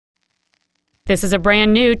This is a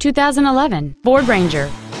brand new 2011 Ford Ranger.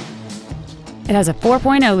 It has a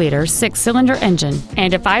 4.0-liter six-cylinder engine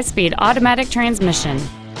and a 5-speed automatic transmission.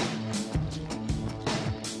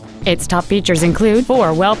 Its top features include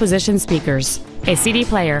 4 well-positioned speakers, a CD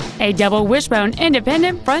player, a double wishbone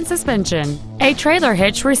independent front suspension, a trailer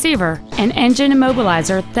hitch receiver, an engine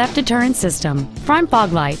immobilizer theft deterrent system, front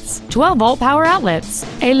fog lights, 12-volt power outlets,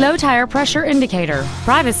 a low tire pressure indicator,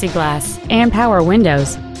 privacy glass, and power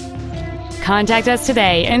windows. Contact us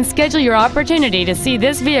today and schedule your opportunity to see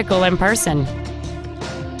this vehicle in person.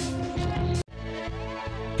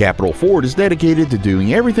 Capital Ford is dedicated to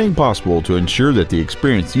doing everything possible to ensure that the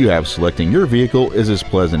experience you have selecting your vehicle is as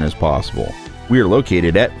pleasant as possible. We are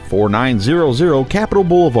located at 4900 Capital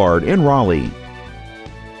Boulevard in Raleigh.